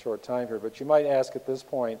a short time here. But you might ask at this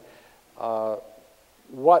point, where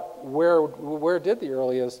did the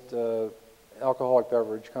earliest alcoholic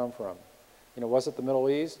beverage come from? You know, was it the Middle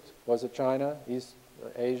East? Was it China, East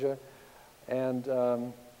Asia? And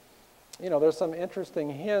you know, there's some interesting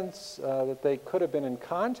hints that they could have been in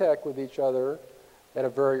contact with each other at a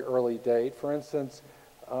very early date. For instance,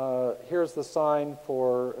 here's the sign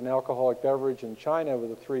for an alcoholic beverage in China with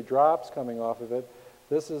the 3 drops coming off of it.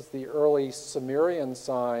 This is the early Sumerian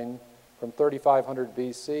sign from 3500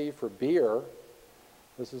 BC for beer.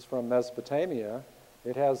 This is from Mesopotamia.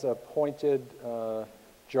 It has a pointed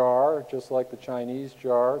jar, just like the Chinese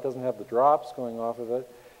jar. It doesn't have the drops going off of it.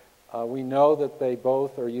 We know that they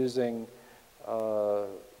both are using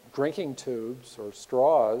drinking tubes or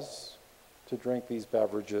straws to drink these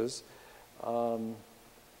beverages.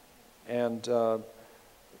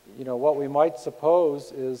 You know, what we might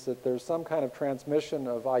suppose is that there's some kind of transmission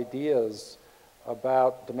of ideas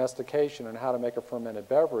about domestication and how to make a fermented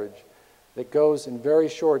beverage that goes in very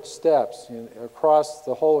short steps across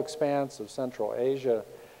the whole expanse of Central Asia.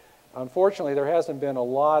 Unfortunately, there hasn't been a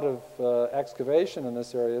lot of excavation in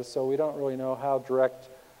this area, so we don't really know how direct.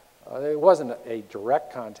 It wasn't a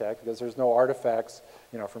direct contact because there's no artifacts,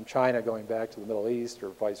 you know, from China going back to the Middle East or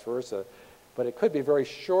vice versa. But it could be very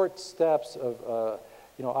short steps of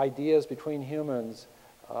you know, ideas between humans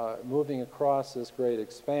moving across this great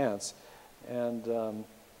expanse. And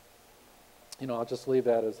you know, I'll just leave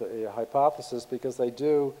that as a hypothesis because they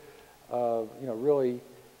do you know, really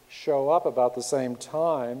show up about the same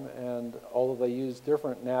time, and although they use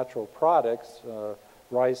different natural products,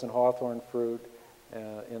 rice and hawthorn fruit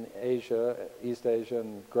in Asia, East Asia,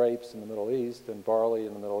 and grapes in the Middle East, and barley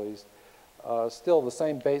in the Middle East, still the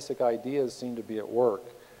same basic ideas seem to be at work.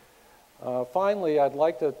 Finally, I'd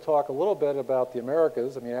like to talk a little bit about the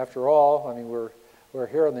Americas. I mean, after all, I mean, we're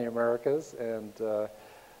here in the Americas, and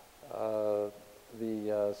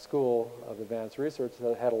the School of Advanced Research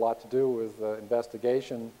had a lot to do with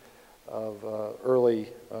investigation of early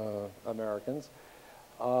Americans.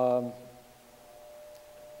 And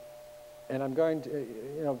I'm going to,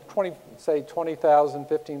 you know, say 20,000,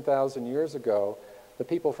 15,000 years ago, the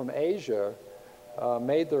people from Asia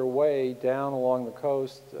made their way down along the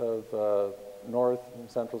coast of North and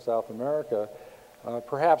Central South America,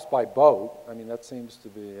 perhaps by boat. I mean, that seems to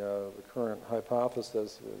be the current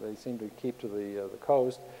hypothesis. They seem to keep to the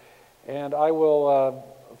coast. And I will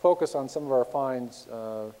focus on some of our finds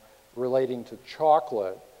relating to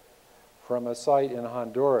chocolate from a site in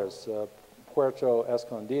Honduras, Puerto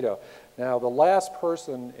Escondido. Now, the last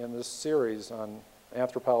person in this series on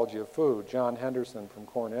anthropology of food, John Henderson from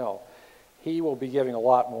Cornell, he will be giving a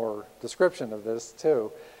lot more description of this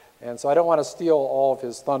too. And so I don't want to steal all of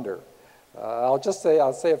his thunder. I'll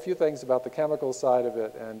say a few things about the chemical side of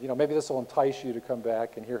it, and you know, maybe this will entice you to come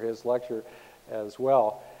back and hear his lecture as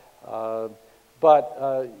well.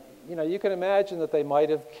 You know, you can imagine that they might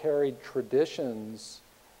have carried traditions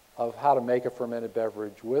of how to make a fermented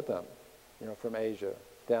beverage with them, you know, from Asia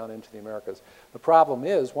down into the Americas. The problem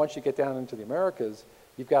is, once you get down into the Americas,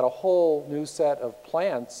 you've got a whole new set of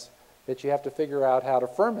plants that you have to figure out how to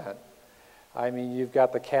ferment. I mean, you've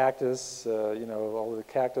got the cactus, you know, all the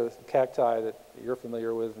cacti that you're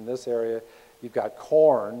familiar with in this area. You've got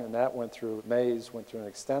corn, and that maize went through an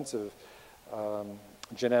extensive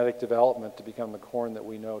genetic development to become the corn that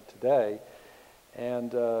we know today.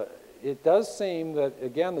 And it does seem that,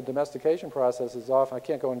 again, the domestication process is often, I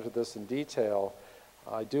can't go into this in detail.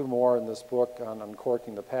 I do more in this book on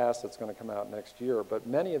Uncorking the Past that's going to come out next year. But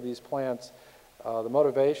many of these plants, the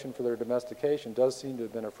motivation for their domestication does seem to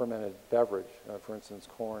have been a fermented beverage, for instance,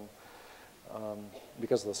 corn.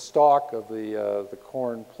 Because the stalk of the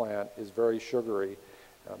corn plant is very sugary,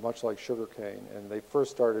 much like sugarcane. And they first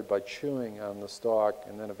started by chewing on the stalk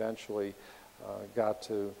and then eventually got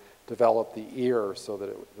to develop the ear so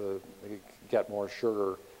that they could get more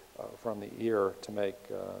sugar from the ear to make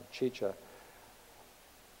chicha.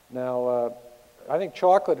 Now, I think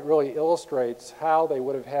chocolate really illustrates how they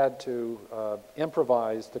would have had to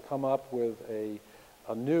improvise to come up with a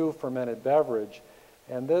new fermented beverage.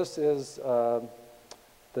 And this is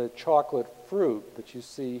the chocolate fruit that you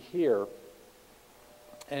see here.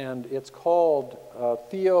 And it's called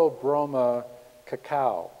Theobroma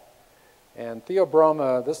cacao. And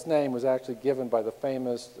Theobroma, this name was actually given by the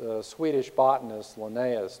famous Swedish botanist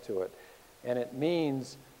Linnaeus to it. And it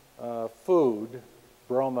means food,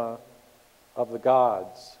 broma, of the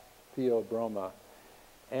gods, Theobroma.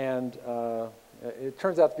 And it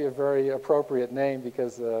turns out to be a very appropriate name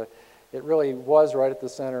because it really was right at the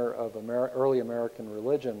center of early American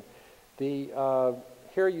religion.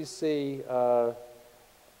 Here you see the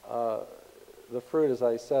fruit, as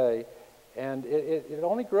I say, and it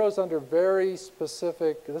only grows under very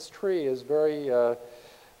specific, this tree is very, it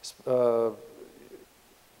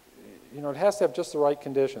has to have just the right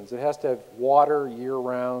conditions. It has to have water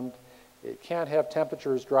year-round. It can't have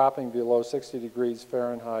temperatures dropping below 60 degrees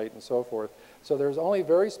Fahrenheit and so forth. So there's only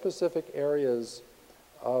very specific areas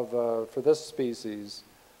for this species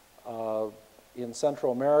in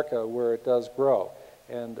Central America where it does grow.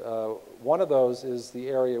 And one of those is the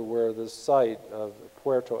area where this site of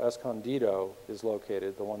Puerto Escondido is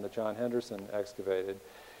located, the one that John Henderson excavated.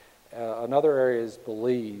 Another area is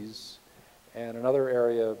Belize, and another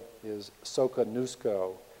area is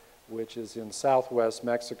Soconusco, which is in southwest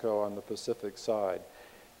Mexico on the Pacific side.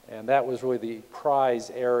 And that was really the prize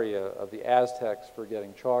area of the Aztecs for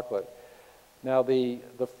getting chocolate. Now the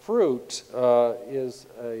fruit is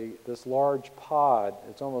this large pod.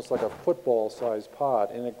 It's almost like a football-sized pod,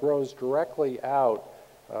 and it grows directly out.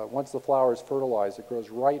 Once the flower is fertilized, it grows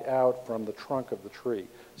right out from the trunk of the tree.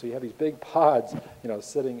 So you have these big pods,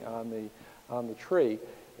 sitting on the tree,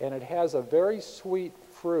 and it has a very sweet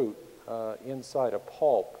fruit inside, a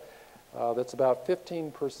pulp that's about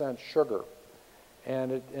 15% sugar.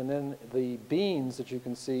 And then the beans that you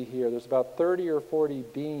can see here, there's about 30 or 40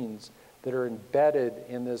 beans that are embedded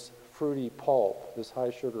in this fruity pulp, this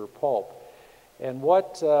high sugar pulp. And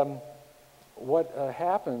what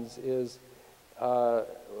happens is,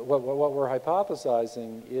 what we're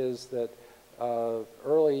hypothesizing is that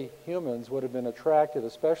early humans would have been attracted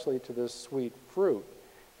especially to this sweet fruit.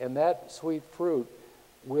 And that sweet fruit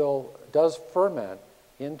does ferment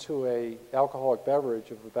into an alcoholic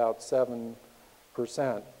beverage of about 7%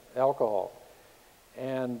 alcohol.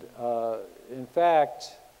 And in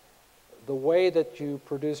fact, the way that you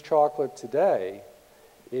produce chocolate today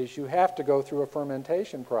is you have to go through a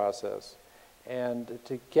fermentation process and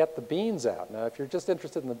to get the beans out. Now, if you're just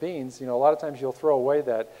interested in the beans, a lot of times you'll throw away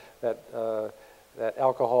that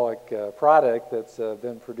alcoholic product that's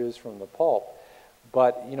been produced from the pulp.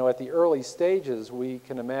 But, at the early stages, we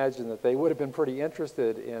can imagine that they would have been pretty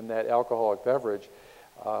interested in that alcoholic beverage,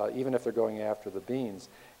 even if they're going after the beans.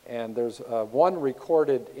 And there's one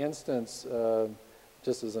recorded instance,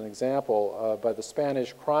 just as an example, by the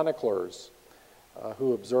Spanish chroniclers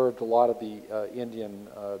who observed a lot of the Indian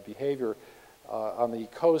behavior on the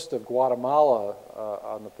coast of Guatemala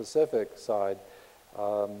on the Pacific side.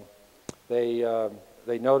 They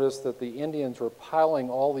noticed that the Indians were piling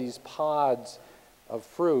all these pods of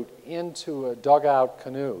fruit into dugout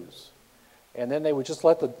canoes. And then they would just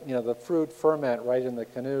let the fruit ferment right in the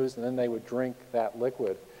canoes, and then they would drink that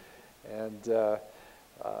liquid. And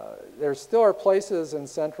there still are places in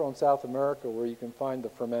Central and South America where you can find the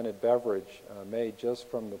fermented beverage made just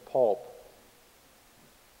from the pulp.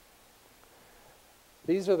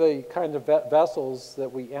 These are the kind of vessels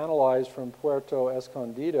that we analyzed from Puerto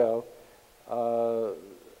Escondido.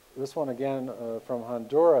 This one again from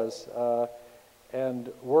Honduras.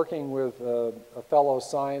 And working with a fellow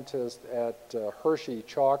scientist at Hershey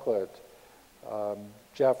Chocolate,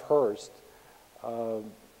 Jeff Hurst,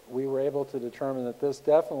 we were able to determine that this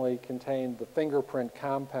definitely contained the fingerprint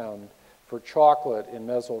compound for chocolate in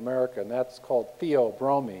Mesoamerica, and that's called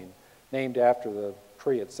theobromine, named after the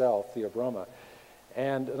tree itself, Theobroma.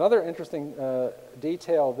 And another interesting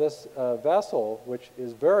detail of this vessel, which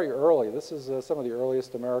is very early, this is some of the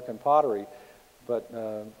earliest American pottery, but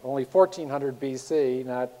only 1400 BC,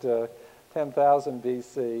 not 10,000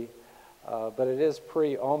 BC, but it is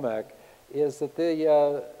pre-Olmec, is that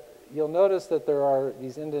you'll notice that there are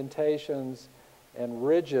these indentations and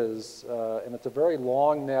ridges, and it's a very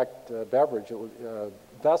long-necked beverage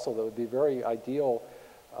vessel that would be very ideal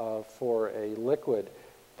for a liquid.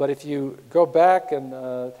 But if you go back and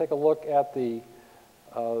take a look at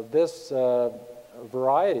this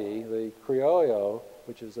variety, the Criollo,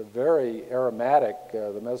 which is a very aromatic,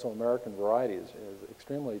 the Mesoamerican variety is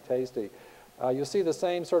extremely tasty, you'll see the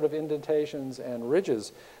same sort of indentations and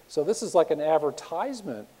ridges. So this is like an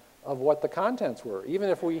advertisement of what the contents were. Even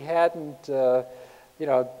if we hadn't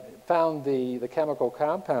found the chemical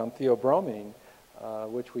compound theobromine,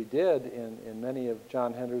 which we did in many of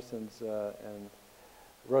John Henderson's and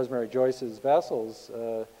Rosemary Joyce's vessels,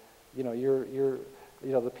 the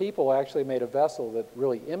people actually made a vessel that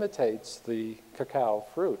really imitates the cacao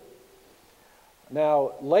fruit.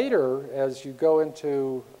 Now, later, as you go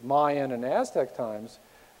into Mayan and Aztec times,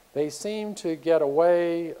 they seem to get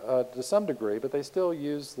away to some degree, but they still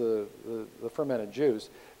use the fermented juice.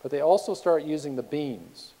 But they also start using the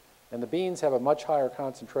beans. And the beans have a much higher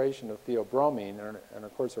concentration of theobromine, and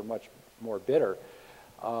of course are much more bitter.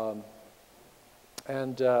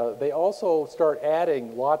 They also start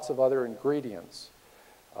adding lots of other ingredients.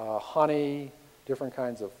 Honey, different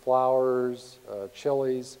kinds of flowers,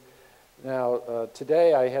 chilies. Now,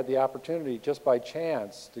 today I had the opportunity, just by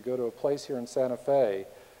chance, to go to a place here in Santa Fe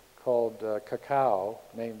called Cacao,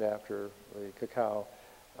 named after the cacao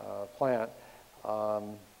plant.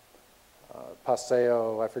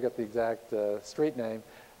 Paseo, I forget the exact street name,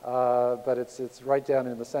 but it's right down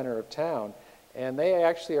in the center of town. And they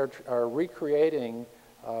actually are recreating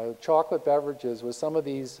chocolate beverages with some of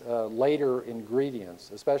these later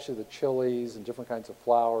ingredients, especially the chilies and different kinds of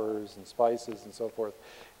flowers and spices and so forth.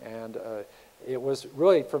 And it was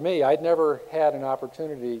really, for me, I'd never had an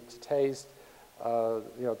opportunity to taste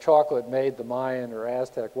chocolate made the Mayan or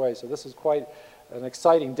Aztec way. So this is quite an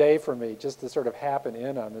exciting day for me, just to sort of happen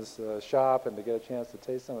in on this shop and to get a chance to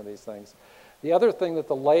taste some of these things. The other thing that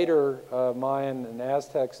the later Mayan and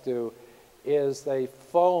Aztecs do is they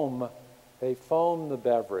foam the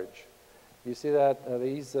beverage. You see that? They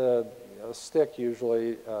use a stick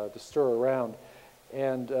usually to stir around.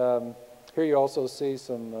 And here you also see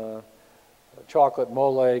some chocolate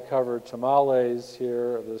mole covered tamales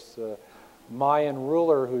here, this Mayan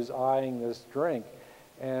ruler who's eyeing this drink.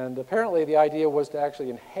 And apparently the idea was to actually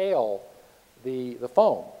inhale the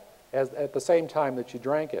foam at the same time that you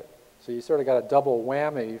drank it. So you sort of got a double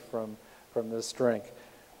whammy from this drink.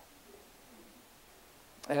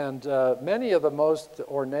 And many of the most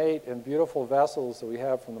ornate and beautiful vessels that we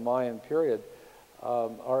have from the Mayan period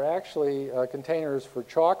are actually containers for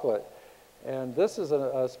chocolate. And this is an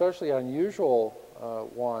especially unusual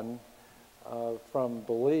one from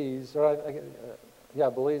Belize,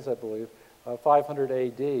 Belize, I believe, 500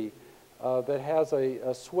 AD, that has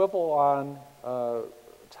a swivel on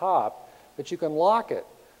top, but you can lock it.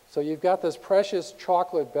 So you've got this precious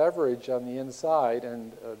chocolate beverage on the inside,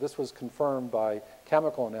 and this was confirmed by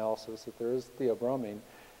chemical analysis that there is theobromine.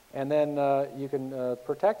 And then you can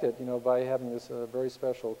protect it, by having this very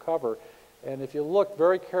special cover. And if you look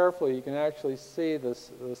very carefully, you can actually see the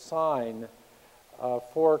sign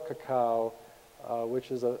for cacao,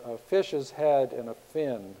 which is a fish's head and a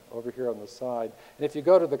fin over here on the side. And if you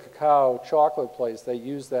go to the cacao chocolate place, they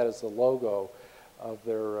use that as the logo of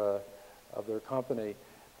their company.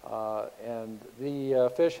 And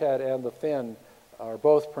the fish head and the fin are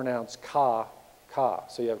both pronounced ka.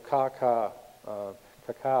 So you have ka,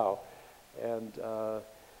 cacao. And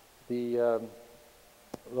the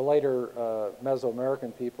later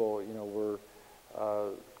Mesoamerican people, were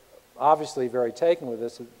obviously very taken with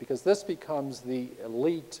this, because this becomes the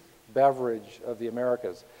elite beverage of the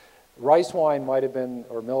Americas. Rice wine might have been,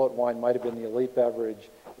 or millet wine might have been the elite beverage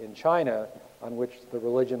in China, on which the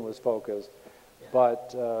religion was focused.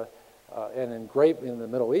 But, and in the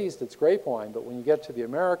Middle East, it's grape wine. But when you get to the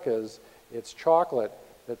Americas, it's chocolate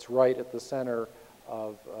that's right at the center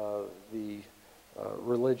of the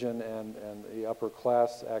religion and the upper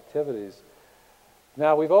class activities.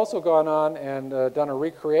 Now, we've also gone on and done a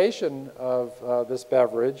recreation of this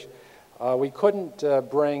beverage. We couldn't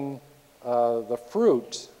bring the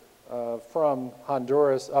fruit from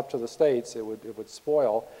Honduras up to the States. It would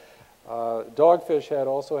spoil. Dogfish Head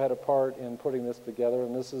also had a part in putting this together,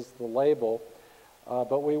 and this is the label.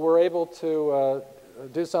 But we were able to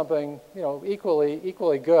do something,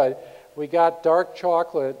 equally good. We got dark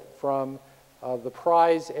chocolate from The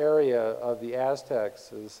prize area of the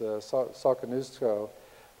Aztecs is Soconusco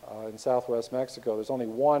in southwest Mexico. There's only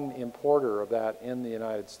one importer of that in the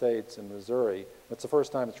United States, in Missouri. It's the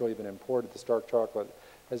first time it's really been imported. The stark chocolate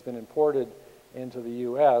has been imported into the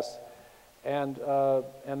U.S. And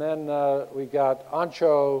then we got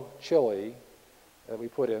ancho chili that we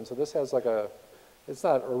put in. So this has like it's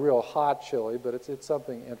not a real hot chili, but it's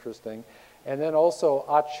something interesting. And then also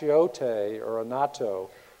achiote or anato,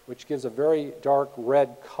 which gives a very dark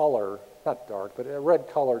red color, not dark, but a red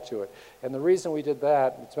color to it. And the reason we did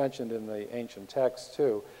that, it's mentioned in the ancient text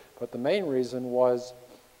too, but the main reason was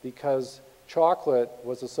because chocolate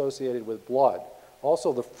was associated with blood.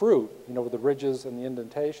 Also the fruit, you know, with the ridges and the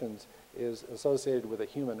indentations, is associated with a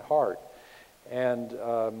human heart. And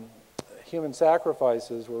human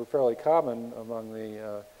sacrifices were fairly common among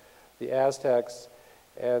the Aztecs.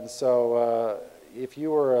 And so if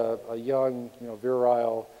you were a young, you know,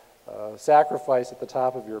 virile sacrifice at the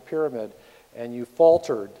top of your pyramid and you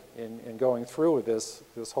faltered in going through with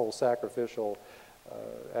this whole sacrificial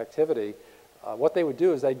activity, what they would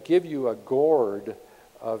do is they'd give you a gourd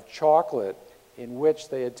of chocolate in which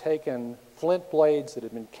they had taken flint blades that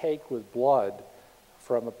had been caked with blood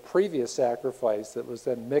from a previous sacrifice that was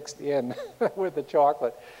then mixed in with the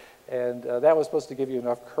chocolate. And that was supposed to give you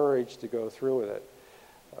enough courage to go through with it.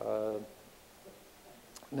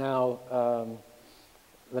 Now,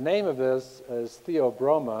 the name of this is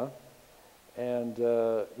Theobroma, and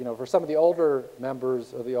you know, for some of the older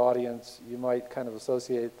members of the audience, you might kind of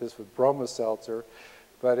associate this with Broma seltzer,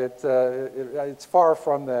 but it's far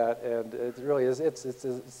from that, and it really is. It's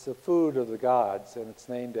the food of the gods, and it's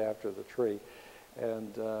named after the tree.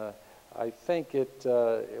 And I think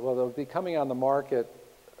well, it'll be coming on the market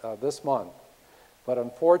this month, but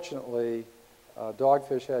unfortunately,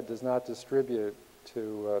 Dogfish Head does not distribute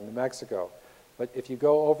to New Mexico. But if you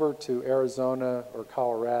go over to Arizona or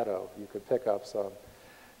Colorado, you could pick up some.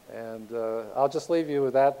 And I'll just leave you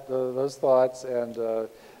with those thoughts, and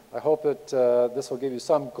I hope that this will give you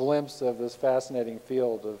some glimpse of this fascinating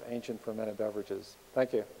field of ancient fermented beverages.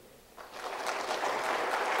 Thank you.